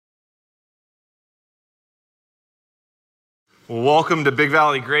Well, welcome to Big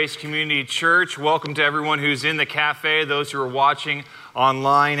Valley Grace Community Church. Welcome to everyone who's in the cafe, those who are watching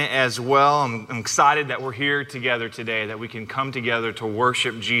online as well. I'm excited that we're here together today, that we can come together to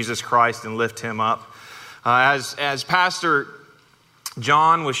worship Jesus Christ and lift him up. As Pastor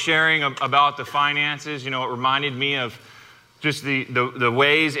John was sharing about the finances, it reminded me of just the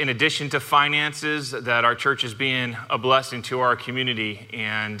ways, in addition to finances, that our church is being a blessing to our community,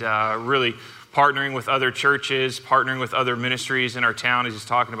 and really partnering with other churches, partnering with other ministries in our town, as he's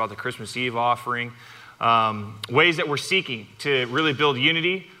talking about the Christmas Eve offering. Ways that we're seeking to really build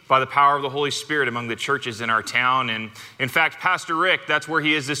unity by the power of the Holy Spirit among the churches in our town. And in fact, Pastor Rick, that's where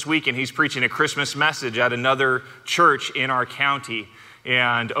he is this week, and he's preaching a Christmas message at another church in our county.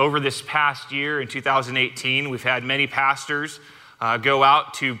 And over this past year, in 2018, we've had many pastors go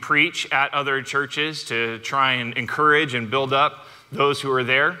out to preach at other churches to try and encourage and build up those who are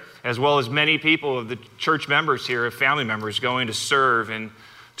there, as well as many people of the church members here, of family members, going to serve and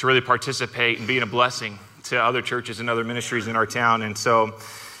to really participate and being a blessing to other churches and other ministries in our town. And so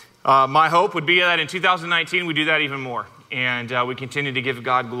my hope would be that in 2019 we do that even more. And we continue to give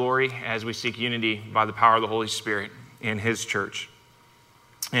God glory as we seek unity by the power of the Holy Spirit in his church.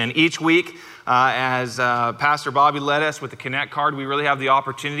 And each week, as Pastor Bobby led us with the Connect card, we really have the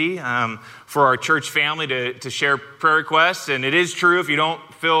opportunity for our church family to share prayer requests. And it is true, if you don't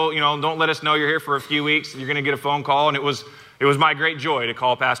don't let us know you're here for a few weeks, you're going to get a phone call. And it was my great joy to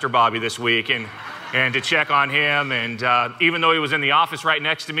call Pastor Bobby this week and to check on him. And even though he was in the office right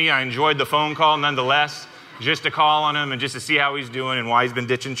next to me, I enjoyed the phone call nonetheless, just to call on him and just to see how he's doing and why he's been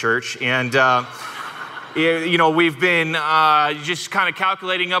ditching church. And we've been just kind of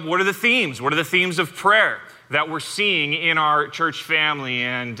calculating up what are the themes of prayer that we're seeing in our church family.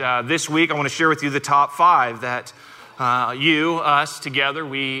 And this week I want to share with you the top 5 that us together,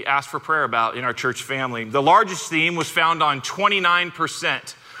 we asked for prayer about in our church family. The largest theme was found on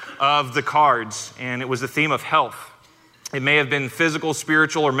 29% of the cards, and it was the theme of health. It may have been physical,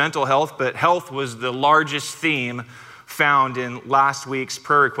 spiritual, or mental health, but health was the largest theme found in last week's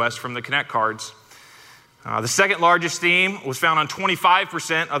prayer request from the Connect cards. The second largest theme was found on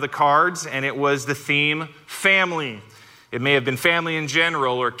 25% of the cards, and it was the theme family. It may have been family in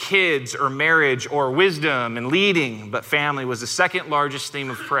general, or kids, or marriage, or wisdom and leading, but family was the second largest theme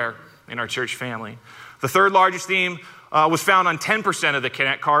of prayer in our church family. The third largest theme was found on 10% of the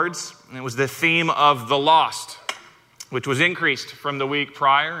Connect cards, and it was the theme of the lost, which was increased from the week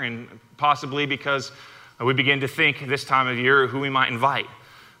prior, and possibly because we begin to think this time of year who we might invite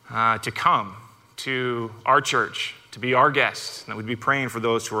to come to our church, to be our guests, that we'd be praying for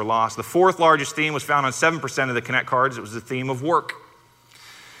those who are lost. The fourth largest theme was found on 7% of the Connect cards. It was the theme of work.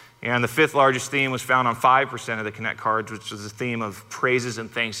 And the fifth largest theme was found on 5% of the Connect cards, which was the theme of praises and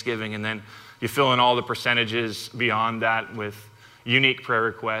thanksgiving. And then you fill in all the percentages beyond that with unique prayer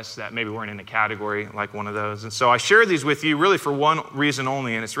requests that maybe weren't in a category like one of those. And so I share these with you really for one reason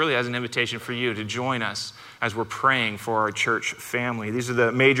only, and it's really as an invitation for you to join us as we're praying for our church family. These are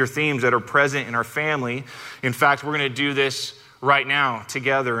the major themes that are present in our family. In fact, we're going to do this right now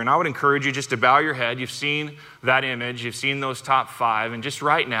together, and I would encourage you just to bow your head. You've seen that image, you've seen those top 5, and just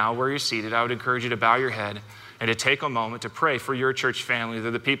right now where you're seated, I would encourage you to bow your head and to take a moment to pray for your church family. They're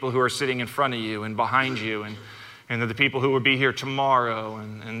the people who are sitting in front of you and behind you, and they're the people who will be here tomorrow,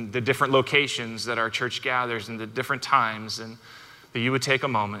 and the different locations that our church gathers and the different times, and that you would take a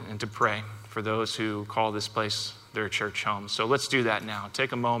moment and to pray for those who call this place their church home. So let's do that now.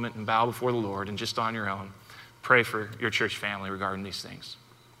 Take a moment and bow before the Lord, and just on your own, pray for your church family regarding these things.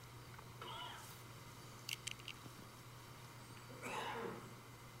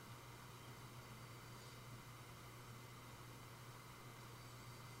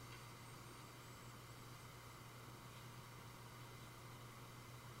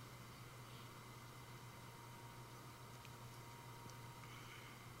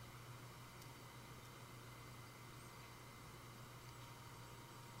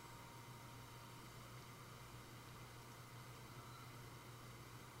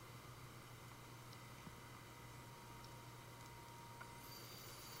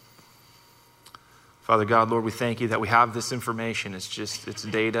 Father God, Lord, we thank you that we have this information. It's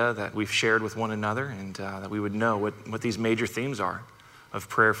data that we've shared with one another, and that we would know what these major themes are of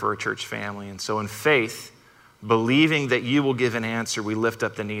prayer for a church family. And so in faith, believing that you will give an answer, we lift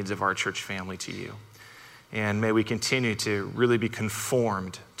up the needs of our church family to you. And may we continue to really be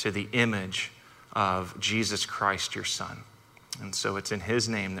conformed to the image of Jesus Christ, your Son. And so it's in his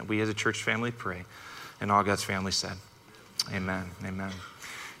name that we as a church family pray. And all God's family said, amen, amen.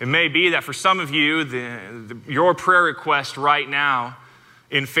 It may be that for some of you, your prayer request right now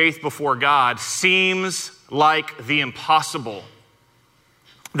in faith before God seems like the impossible.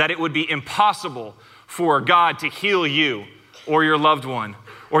 That it would be impossible for God to heal you or your loved one,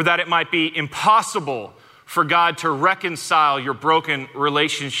 or that it might be impossible for God to reconcile your broken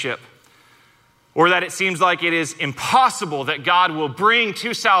relationship, or that it seems like it is impossible that God will bring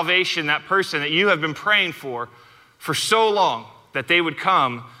to salvation that person that you have been praying for so long, that they would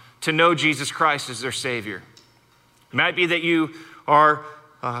come to know Jesus Christ as their Savior. It might be that you are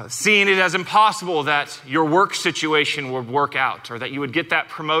seeing it as impossible that your work situation would work out, or that you would get that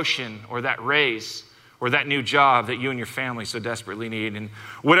promotion or that raise or that new job that you and your family so desperately need. And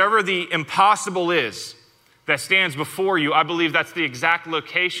whatever the impossible is that stands before you, I believe that's the exact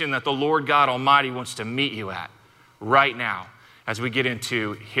location that the Lord God Almighty wants to meet you at right now as we get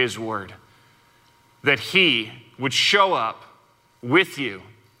into His Word. That He would show up with you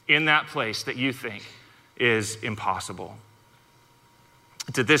in that place that you think is impossible.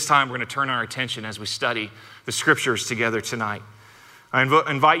 It's at this time we're going to turn our attention as we study the Scriptures together tonight. I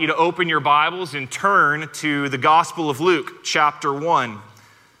invite you to open your Bibles and turn to the Gospel of Luke, chapter 1,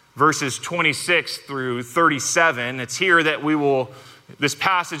 verses 26 through 37. It's here that this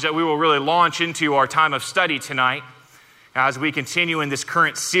passage that we will really launch into our time of study tonight as we continue in this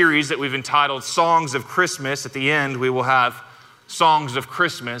current series that we've entitled Songs of Christmas. At the end, we will have Songs of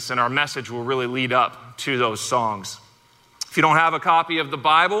Christmas, and our message will really lead up to those songs. If you don't have a copy of the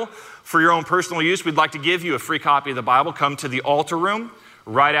Bible for your own personal use, we'd like to give you a free copy of the Bible. Come to the altar room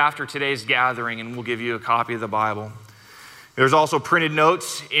right after today's gathering, and we'll give you a copy of the Bible. There's also printed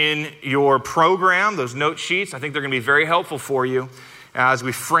notes in your program, those note sheets. I think they're going to be very helpful for you as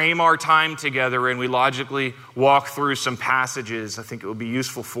we frame our time together and we logically walk through some passages. I think it will be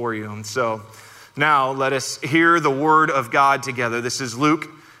useful for you. And so now let us hear the word of God together. This is Luke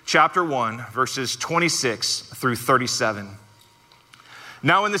chapter 1, verses 26 through 37.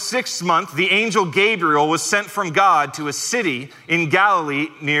 Now in the 6th month, the angel Gabriel was sent from God to a city in Galilee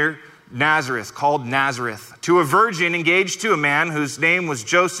near Nazareth, called Nazareth, to a virgin engaged to a man whose name was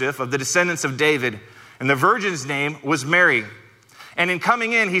Joseph, of the descendants of David, and the virgin's name was Mary. And in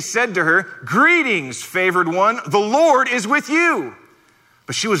coming in, he said to her, "Greetings, favored one, the Lord is with you."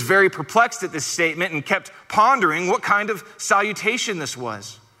 But she was very perplexed at this statement and kept pondering what kind of salutation this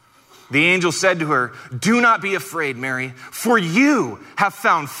was. The angel said to her, "Do not be afraid, Mary, for you have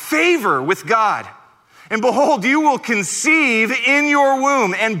found favor with God. And behold, you will conceive in your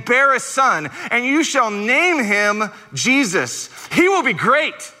womb and bear a son, and you shall name him Jesus. He will be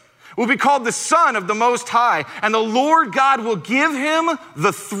great, will be called the Son of the Most High, and the Lord God will give him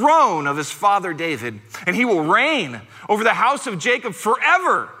the throne of his father David, and he will reign over the house of Jacob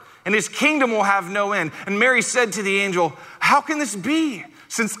forever, and his kingdom will have no end." And Mary said to the angel, "How can this be,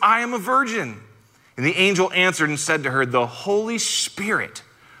 since I am a virgin?" And the angel answered and said to her, "The Holy Spirit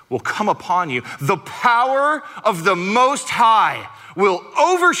will come upon you. The power of the Most High will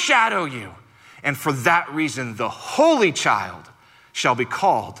overshadow you. And for that reason, the Holy Child shall be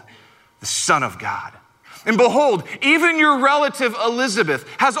called the Son of God. And behold, even your relative Elizabeth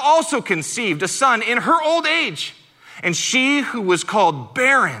has also conceived a son in her old age. And she who was called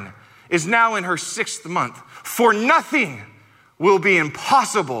barren is now in her 6th month. For nothing will be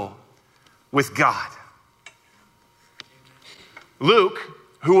impossible with God." Luke,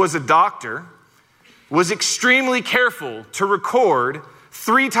 who was a doctor, was extremely careful to record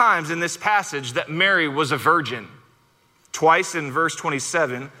 3 times in this passage that Mary was a virgin. Twice in verse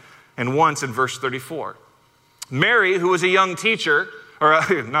 27 and once in verse 34. Mary, who was a young teacher,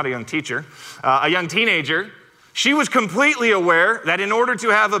 not a young teacher, a young teenager, she was completely aware that in order to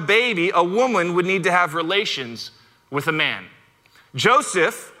have a baby, a woman would need to have relations with a man.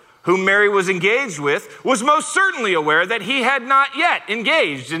 Joseph, whom Mary was engaged with, was most certainly aware that he had not yet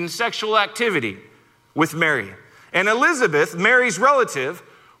engaged in sexual activity with Mary. And Elizabeth, Mary's relative,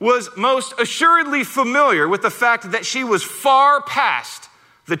 was most assuredly familiar with the fact that she was far past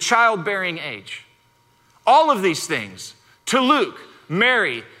the childbearing age. All of these things, to Luke,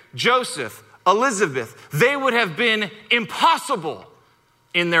 Mary, Joseph, Elizabeth, they would have been impossible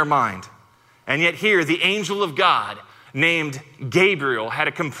in their mind. And yet here, the angel of God named Gabriel had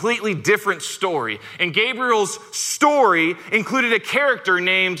a completely different story. And Gabriel's story included a character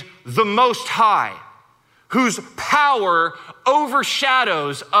named the Most High, whose power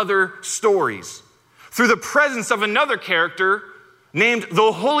overshadows other stories, through the presence of another character named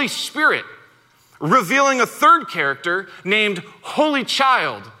the Holy Spirit, revealing a third character named Holy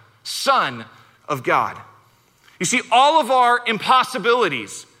Child, Son of God. You see, all of our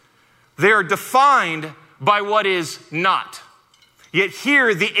impossibilities, they are defined by what is not. Yet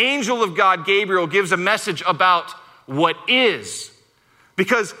here, the angel of God, Gabriel, gives a message about what is.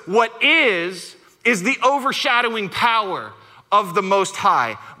 Because what is is the overshadowing power of the Most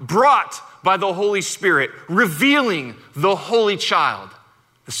High, brought by the Holy Spirit, revealing the Holy Child,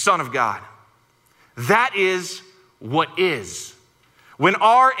 the Son of God. That is what is. When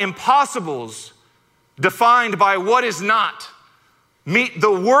our impossibles, defined by what is not, meet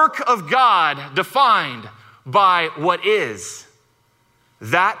the work of God defined by what is,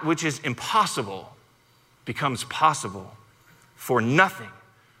 that which is impossible becomes possible, for nothing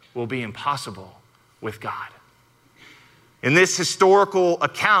will be impossible with God. In this historical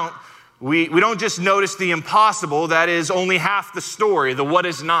account, we don't just notice the impossible, that is only half the story, the what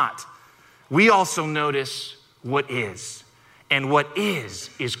is not. We also notice what is. And what is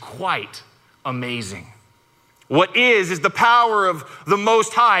quite amazing. What is the power of the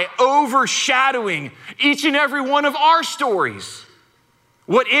Most High overshadowing each and every one of our stories.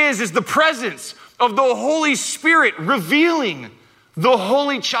 What is the presence of the Holy Spirit revealing the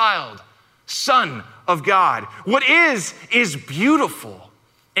Holy Child, Son of God. What is beautiful.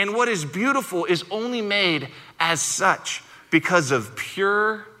 And what is beautiful is only made as such because of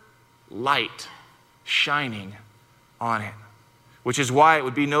pure light shining on it. Which is why it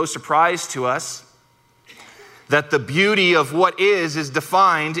would be no surprise to us that the beauty of what is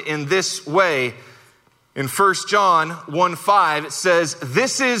defined in this way. In 1 John 1:5, it says,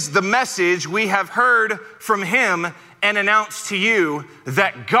 "This is the message we have heard from him and announced to you,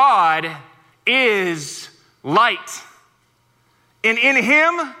 that God is light. And in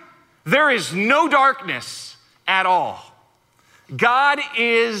him there is no darkness at all." God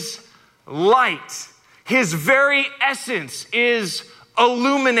is light. His very essence is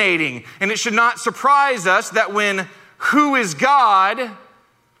illuminating. And it should not surprise us that when who is God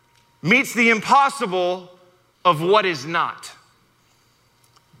meets the impossible of what is not.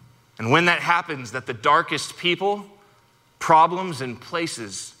 And when that happens, that the darkest people, problems, and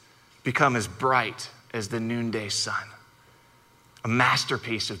places become as bright as the noonday sun. A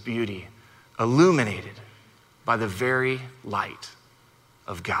masterpiece of beauty, illuminated by the very light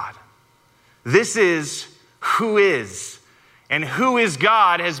of God. This is who is. And who is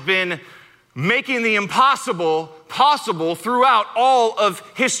God has been making the impossible possible throughout all of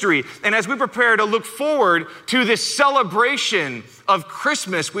history. And as we prepare to look forward to this celebration of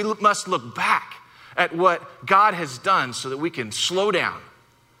Christmas, we must look back at what God has done so that we can slow down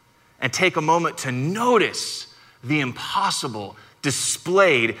and take a moment to notice the impossible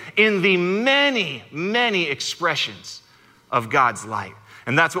displayed in the many, many expressions of God's light.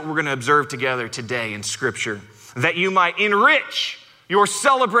 And that's what we're going to observe together today in Scripture, that you might enrich your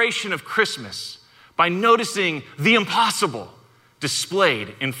celebration of Christmas by noticing the impossible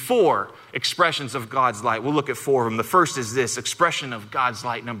displayed in 4 expressions of God's light. We'll look at 4 of them. The first is this expression of God's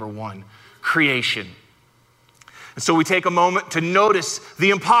light, number 1, creation. And so we take a moment to notice the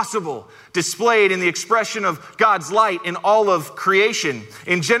impossible displayed in the expression of God's light in all of creation.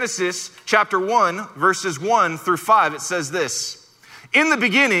 In Genesis chapter 1, verses 1 through 5, it says this: "In the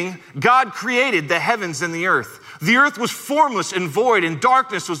beginning, God created the heavens and the earth. The earth was formless and void, and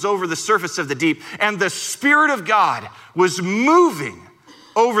darkness was over the surface of the deep. And the Spirit of God was moving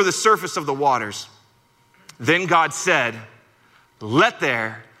over the surface of the waters. Then God said, 'Let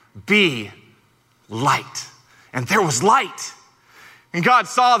there be light.' And there was light. And God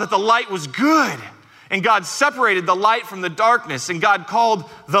saw that the light was good. And God separated the light from the darkness. And God called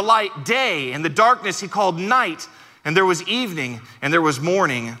the light day, and the darkness he called night. And there was evening, and there was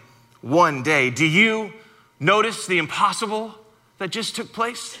morning one day." Do you notice the impossible that just took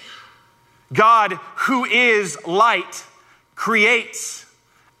place? God, who is light, creates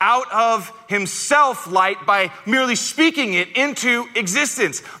out of himself light by merely speaking it into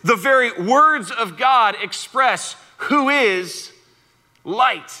existence. The very words of God express who is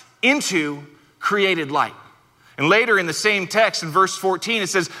light into created light. And later in the same text, in verse 14, it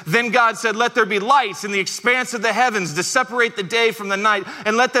says, "Then God said, 'Let there be lights in the expanse of the heavens to separate the day from the night,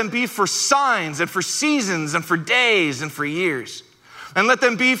 and let them be for signs and for seasons and for days and for years. And let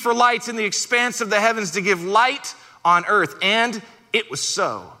them be for lights in the expanse of the heavens to give light on earth.' And it was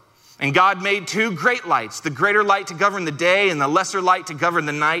so. And God made 2 great lights, the greater light to govern the day and the lesser light to govern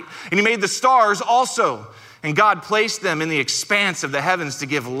the night. And he made the stars also. And God placed them in the expanse of the heavens to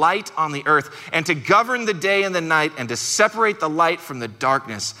give light on the earth and to govern the day and the night and to separate the light from the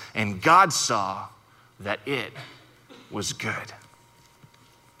darkness. And God saw that it was good."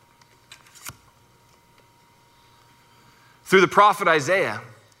 Through the prophet Isaiah,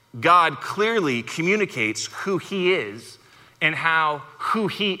 God clearly communicates who he is and how who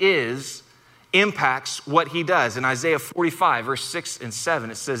he is impacts what he does. In Isaiah 45, verse 6 and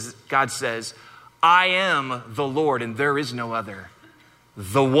 7, it says, God says, "I am the Lord, and there is no other,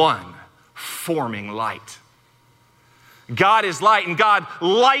 the one transforming light. God is light, and God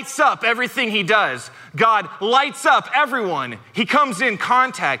lights up everything he does. God lights up everyone he comes in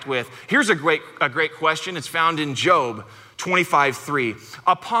contact with. Here's a great question. It's found in Job 25:3.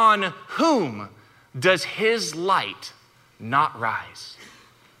 Upon whom does his light not rise?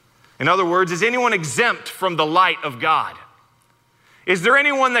 In other words, is anyone exempt from the light of God? Is there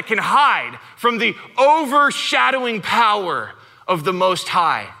anyone that can hide from the overshadowing power of the Most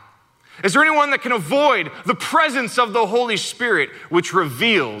High? Is there anyone that can avoid the presence of the Holy Spirit, which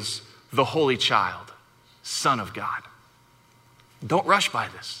reveals the Holy Child, Son of God? Don't rush by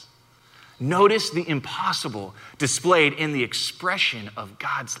this. Notice the impossible displayed in the expression of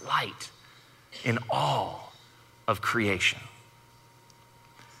God's light in all of creation.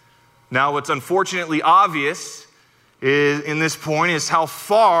 Now, what's unfortunately obvious in this point is how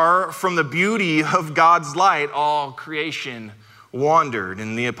far from the beauty of God's light all creation wandered.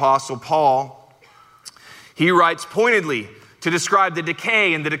 And the Apostle Paul, he writes pointedly to describe the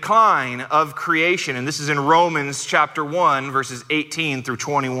decay and the decline of creation. And this is in Romans chapter 1, verses 18 through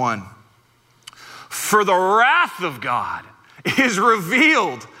 21. For the wrath of God is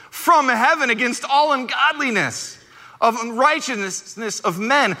revealed from heaven against all ungodliness, of unrighteousness of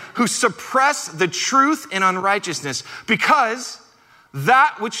men who suppress the truth in unrighteousness, because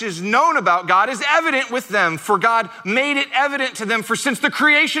that which is known about God is evident with them, for God made it evident to them. For since the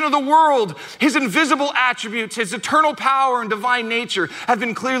creation of the world, his invisible attributes, his eternal power and divine nature have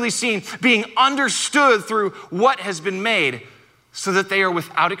been clearly seen, being understood through what has been made, so that they are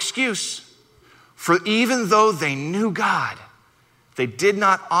without excuse. For even though they knew God, they did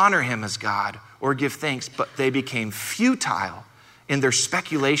not honor him as God or give thanks, but they became futile in their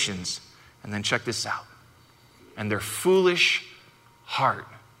speculations. And then check this out. And their foolish heart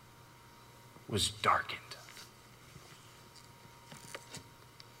was darkened.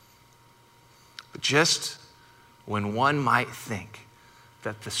 But just when one might think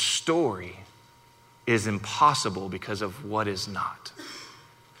that the story is impossible because of what is not,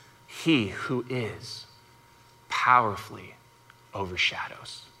 he who is powerfully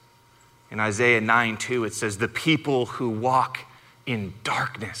overshadows. In Isaiah 9:2, it says, the people who walk in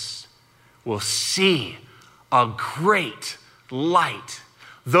darkness will see a great light.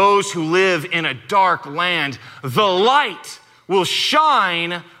 Those who live in a dark land, the light will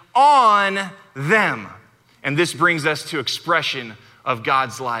shine on them. And this brings us to expression of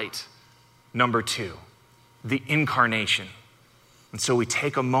God's light. Number 2, the incarnation. And so we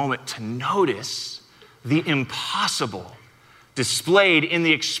take a moment to notice the impossible displayed in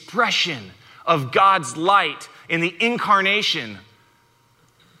the expression of God's light in the incarnation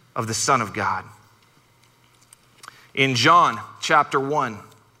of the Son of God. In John chapter 1,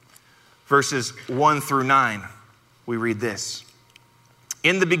 verses 1 through 9, we read this.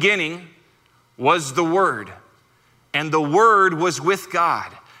 In the beginning was the Word, and the Word was with God,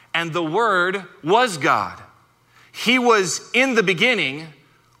 and the Word was God. He was in the beginning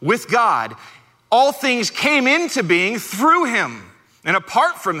with God. All things came into being through him, and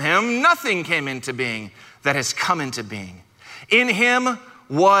apart from him, nothing came into being that has come into being. In him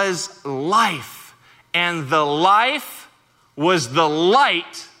was life, and the life was the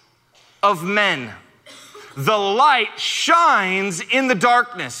light of men. The light shines in the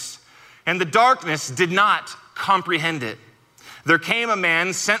darkness, and the darkness did not comprehend it. There came a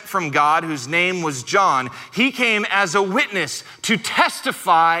man sent from God whose name was John. He came as a witness to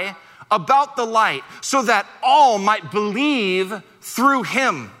testify about the light, so that all might believe through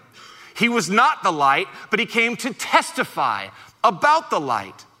him. He was not the light, but he came to testify about the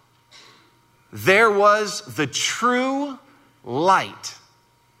light. There was the true light,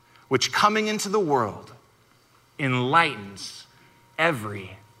 which coming into the world enlightens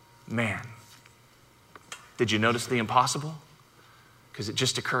every man. Did you notice the impossible? Because it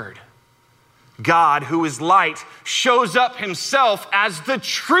just occurred. God, who is light, shows up himself as the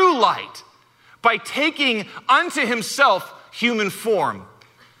true light by taking unto himself human form.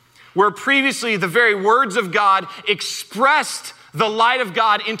 Where previously the very words of God expressed the light of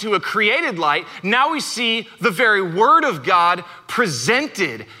God into a created light, now we see the very word of God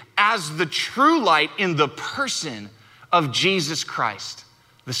presented as the true light in the person of Jesus Christ,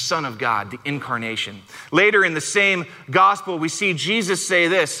 the Son of God, the incarnation. Later in the same gospel, we see Jesus say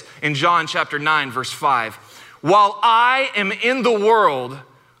this in John chapter 9, verse 5. While I am in the world,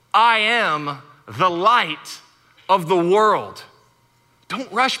 I am the light of the world.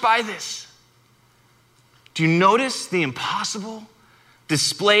 Don't rush by this. Do you notice the impossible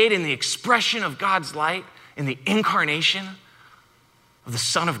displayed in the expression of God's light in the incarnation of the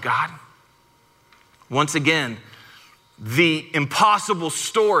Son of God? Once again, the impossible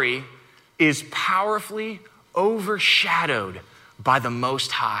story is powerfully overshadowed by the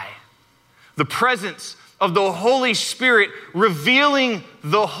Most High. The presence of the Holy Spirit revealing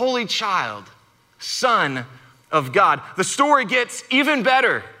the Holy Child, Son of God. The story gets even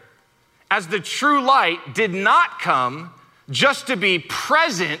better, as the true light did not come just to be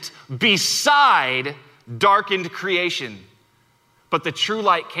present beside darkened creation, but the true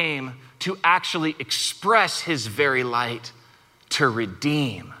light came to actually express his very light to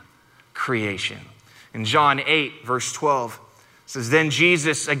redeem creation. In John 8, verse 12, it says, "Then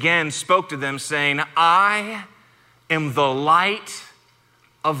Jesus again spoke to them, saying, I am the light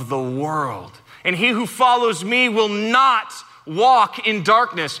of the world, and he who follows me will not walk in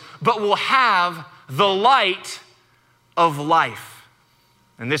darkness, but will have the light of life."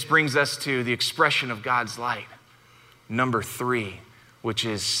 And this brings us to the expression of God's light, number 3, which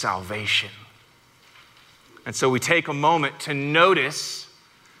is salvation. And so we take a moment to notice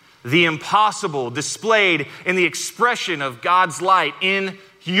the impossible displayed in the expression of God's light in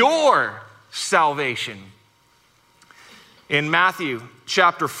your salvation. In Matthew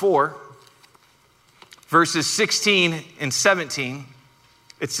chapter 4, verses 16 and 17,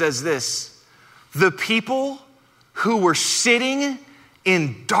 it says this, "The people who were sitting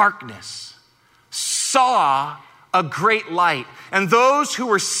in darkness saw a great light, and those who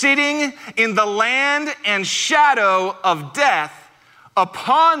were sitting in the land and shadow of death,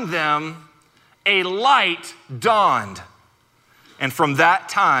 upon them a light dawned. And from that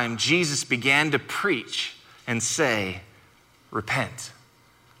time, Jesus began to preach and say, 'Repent,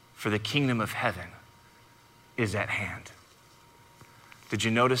 for the kingdom of heaven is at hand.'" Did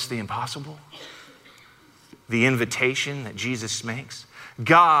you notice the impossible? The invitation that Jesus makes?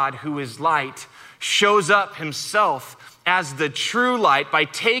 God, who is light, shows up himself as the true light by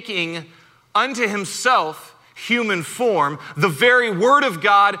taking unto himself human form, the very word of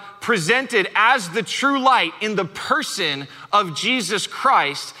God presented as the true light in the person of Jesus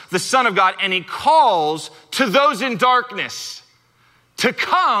Christ, the Son of God, and he calls to those in darkness to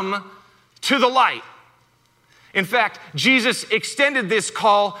come to the light. In fact, Jesus extended this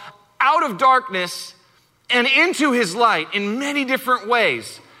call out of darkness and into his light in many different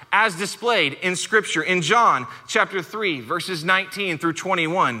ways, as displayed in Scripture. In John chapter 3, verses 19 through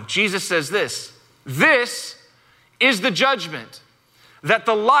 21, Jesus says this, "This is the judgment, that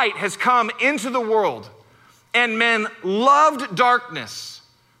the light has come into the world, and men loved darkness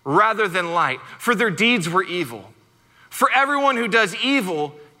rather than light, for their deeds were evil. For everyone who does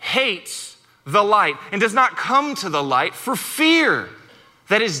evil hates the light and does not come to the light for fear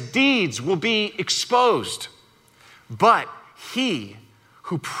that his deeds will be exposed. But he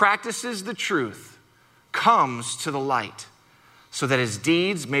who practices the truth comes to the light, so that his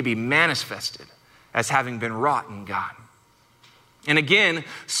deeds may be manifested as having been wrought in God." And again,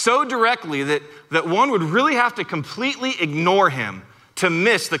 so directly that one would really have to completely ignore him to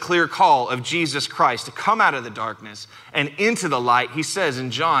miss the clear call of Jesus Christ to come out of the darkness and into the light. He says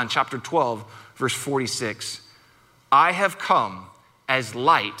in John chapter 12, verse 46, "I have come as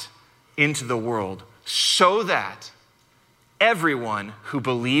light into the world, so that everyone who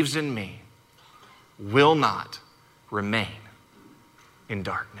believes in me will not remain in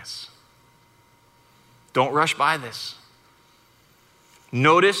darkness." Don't rush by this.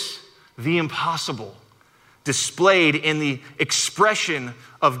 Notice the impossible displayed in the expression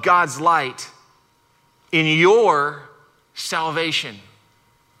of God's light in your salvation.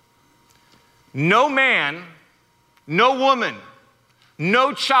 No man, no woman,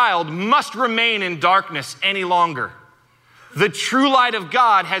 no child must remain in darkness any longer. The true light of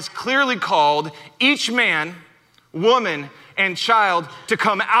God has clearly called each man, woman, and child to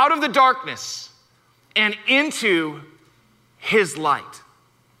come out of the darkness and into his light.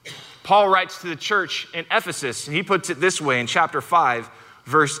 Paul writes to the church in Ephesus, and he puts it this way in chapter 5,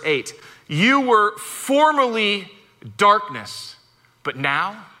 verse 8. "You were formerly darkness, but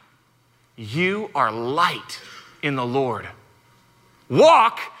now you are light in the Lord.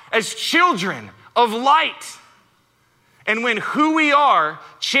 Walk as children of light." And when who we are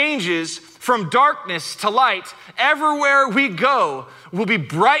changes from darkness to light, everywhere we go will be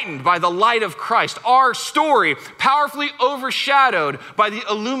brightened by the light of Christ. Our story, powerfully overshadowed by the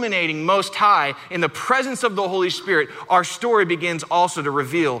illuminating Most High in the presence of the Holy Spirit, our story begins also to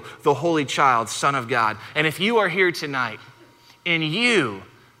reveal the Holy Child, Son of God. And if you are here tonight and you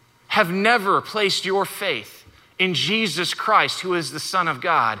have never placed your faith in Jesus Christ, who is the Son of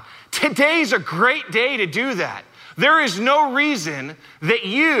God, today's a great day to do that. There is no reason that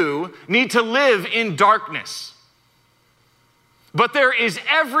you need to live in darkness. But there is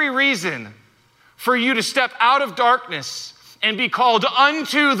every reason for you to step out of darkness and be called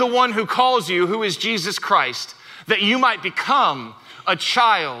unto the one who calls you, who is Jesus Christ, that you might become a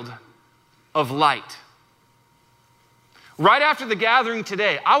child of light. Right after the gathering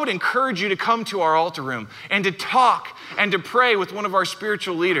today, I would encourage you to come to our altar room and to talk and to pray with one of our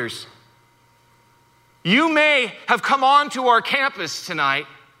spiritual leaders. You may have come onto our campus tonight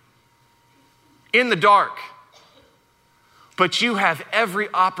in the dark, but you have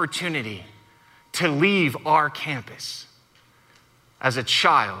every opportunity to leave our campus as a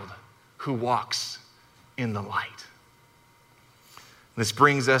child who walks in the light. This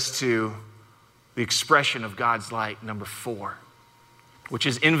brings us to the expression of God's light, number 4, which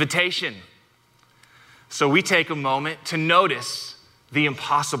is invitation. So we take a moment to notice the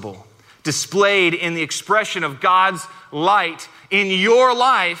impossible displayed in the expression of God's light in your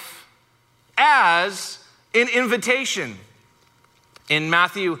life as an invitation. In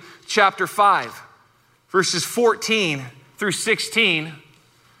Matthew chapter 5, verses 14 through 16,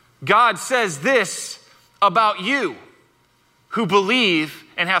 God says this about you who believe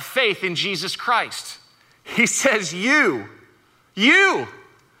and have faith in Jesus Christ. He says, you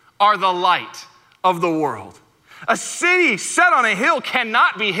are the light of the world. A city set on a hill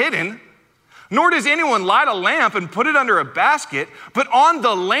cannot be hidden, nor does anyone light a lamp and put it under a basket, but on the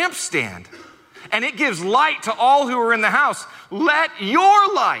lampstand, and it gives light to all who are in the house. Let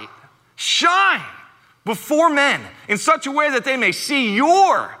your light shine before men in such a way that they may see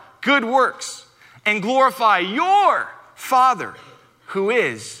your good works and glorify your Father who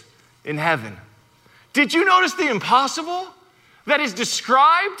is in heaven. Did you notice the impossible that is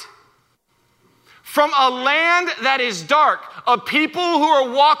described? From a land that is dark, a people who are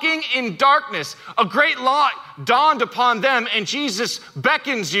walking in darkness, a great light dawned upon them, and Jesus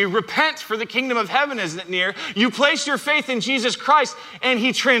beckons you, repent, for the kingdom of heaven is near. You place your faith in Jesus Christ, and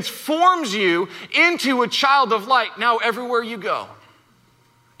he transforms you into a child of light. Now, everywhere you go,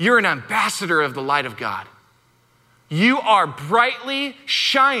 you're an ambassador of the light of God. You are brightly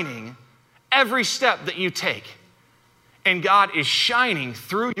shining every step that you take, and God is shining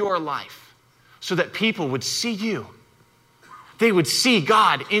through your life, so that people would see you. They would see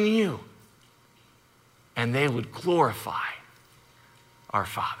God in you. And they would glorify our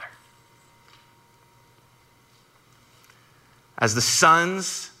Father. As the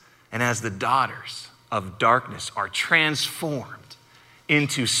sons and as the daughters of darkness are transformed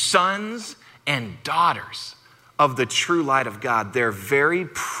into sons and daughters of the true light of God, their very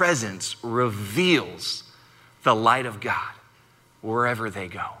presence reveals the light of God wherever they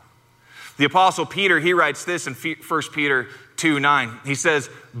go. The Apostle Peter, he writes this in 1 Peter 2:9. He says,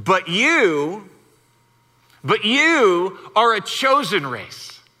 but you are a chosen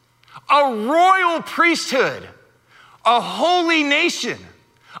race, a royal priesthood, a holy nation,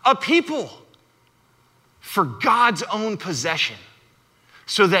 a people for God's own possession,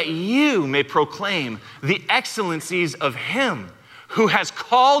 so that you may proclaim the excellencies of him who has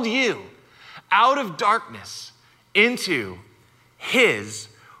called you out of darkness into his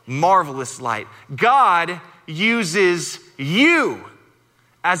marvelous light. God uses you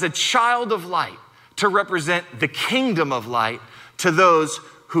as a child of light to represent the kingdom of light to those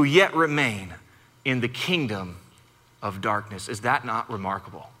who yet remain in the kingdom of darkness. Is that not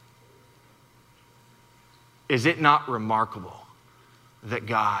remarkable? Is it not remarkable that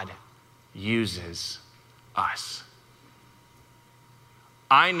God uses us?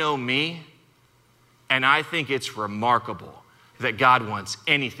 I know me, and I think it's remarkable that God wants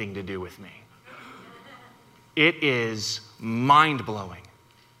anything to do with me. It is mind-blowing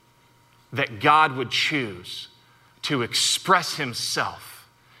that God would choose to express himself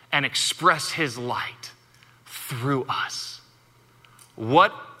and express his light through us.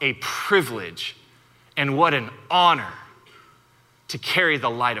 What a privilege and what an honor to carry the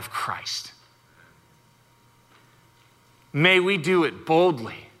light of Christ. May we do it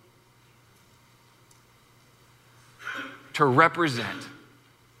boldly, to represent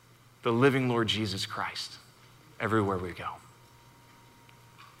the living Lord Jesus Christ everywhere we go.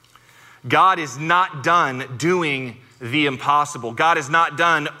 God is not done doing the impossible. God is not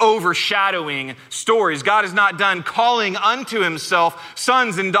done overshadowing stories. God is not done calling unto himself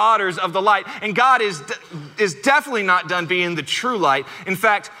sons and daughters of the light. And God is definitely not done being the true light. In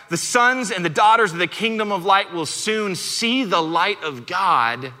fact, the sons and the daughters of the kingdom of light will soon see the light of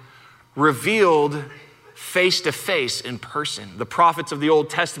God revealed face to face in person. The prophets of the Old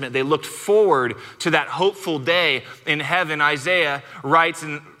Testament, they looked forward to that hopeful day in heaven. Isaiah writes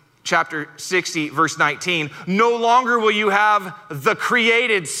in chapter 60, verse 19, no longer will you have the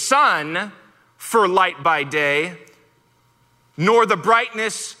created sun for light by day, nor the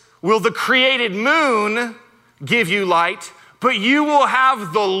brightness will the created moon give you light, but you will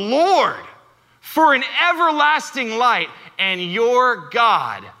have the Lord for an everlasting light and your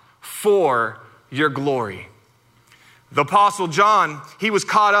God for your glory. The Apostle John, he was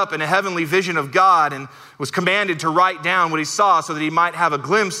caught up in a heavenly vision of God and was commanded to write down what he saw so that he might have a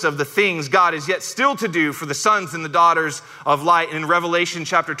glimpse of the things God is yet still to do for the sons and the daughters of light. And in Revelation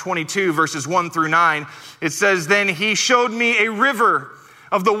chapter 22, verses 1 through 9, it says, "Then he showed me a river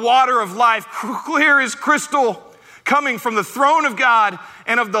of the water of life, clear as crystal, coming from the throne of God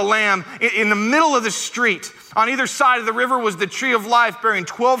and of the Lamb." In the middle of the street, on either side of the river, was the tree of life, bearing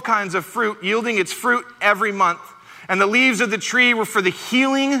 12 kinds of fruit, yielding its fruit every month. And the leaves of the tree were for the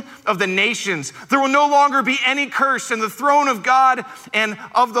healing of the nations. There will no longer be any curse, and the throne of God and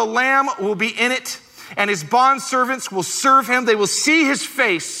of the Lamb will be in it, and his bondservants will serve him. They will see his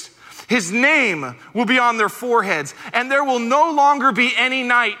face. His name will be on their foreheads, and there will no longer be any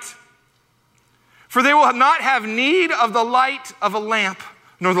night. For they will not have need of the light of a lamp,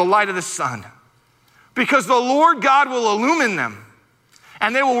 nor the light of the sun, because the Lord God will illumine them,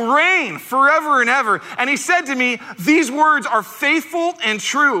 and they will reign forever and ever. And he said to me, "These words are faithful and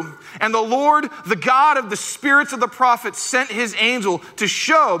true. And the Lord, the God of the spirits of the prophets, sent his angel to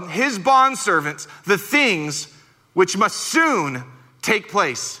show his bondservants the things which must soon take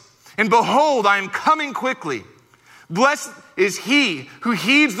place. And behold, I am coming quickly. Blessed is he who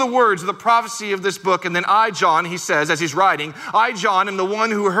heeds the words of the prophecy of this book." And then I, John, he says, as he's writing, "I, John, am the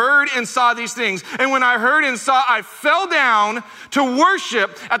one who heard and saw these things. And when I heard and saw, I fell down to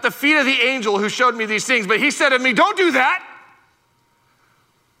worship at the feet of the angel who showed me these things. But he said to me, 'Don't do that.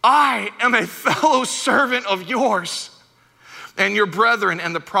 I am a fellow servant of yours and your brethren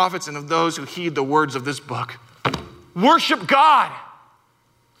and the prophets and of those who heed the words of this book.'" Worship God.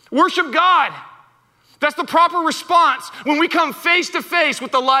 Worship God. That's the proper response when we come face to face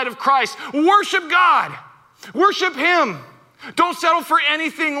with the light of Christ. Worship God. Worship him. Don't settle for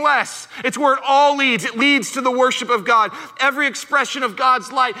anything less. It's where it all leads. It leads to the worship of God. Every expression of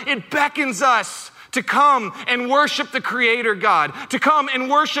God's light, it beckons us to come and worship the Creator God, to come and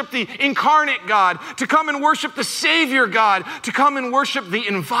worship the incarnate God, to come and worship the Savior God, to come and worship the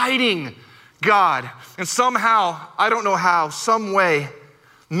inviting God. And somehow, I don't know how, some way,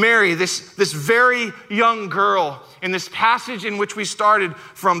 Mary, this very young girl, in this passage in which we started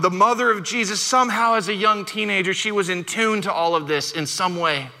from, the mother of Jesus, somehow as a young teenager, she was in tune to all of this in some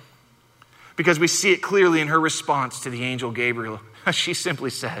way. Because we see it clearly in her response to the angel Gabriel. She simply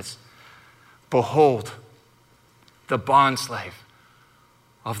says, "Behold, the bondslave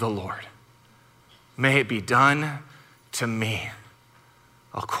of the Lord. May it be done to me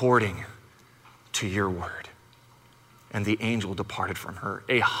according to your word." And the angel departed from her.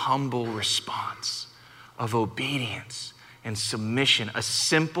 A humble response of obedience and submission, a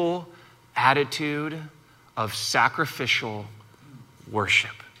simple attitude of sacrificial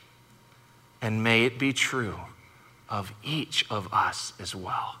worship. And may it be true of each of us as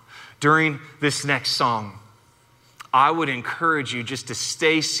well. During this next song, I would encourage you just to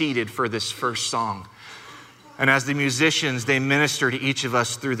stay seated for this first song. And as the musicians, they minister to each of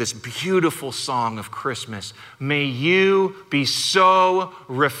us through this beautiful song of Christmas, may you be so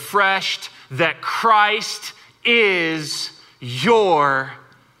refreshed that Christ is your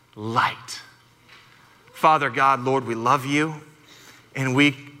light. Father God, Lord, we love you. And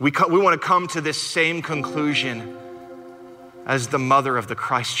we want to come to this same conclusion as the mother of the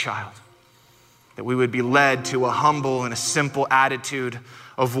Christ child. That we would be led to a humble and a simple attitude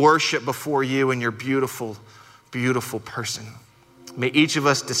of worship before you and your beautiful person. May each of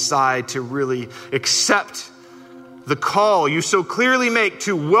us decide to really accept the call you so clearly make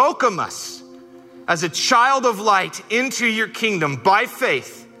to welcome us as a child of light into your kingdom by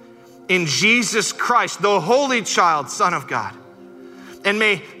faith in Jesus Christ, the holy child, Son of God. And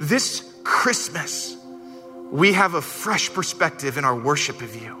may this Christmas we have a fresh perspective in our worship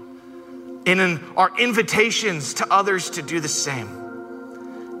of you and in our invitations to others to do the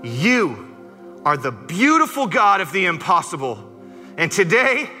same. You are the beautiful God of the impossible. And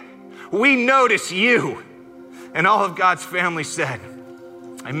today, we notice you. And all of God's family said,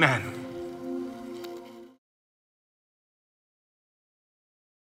 amen.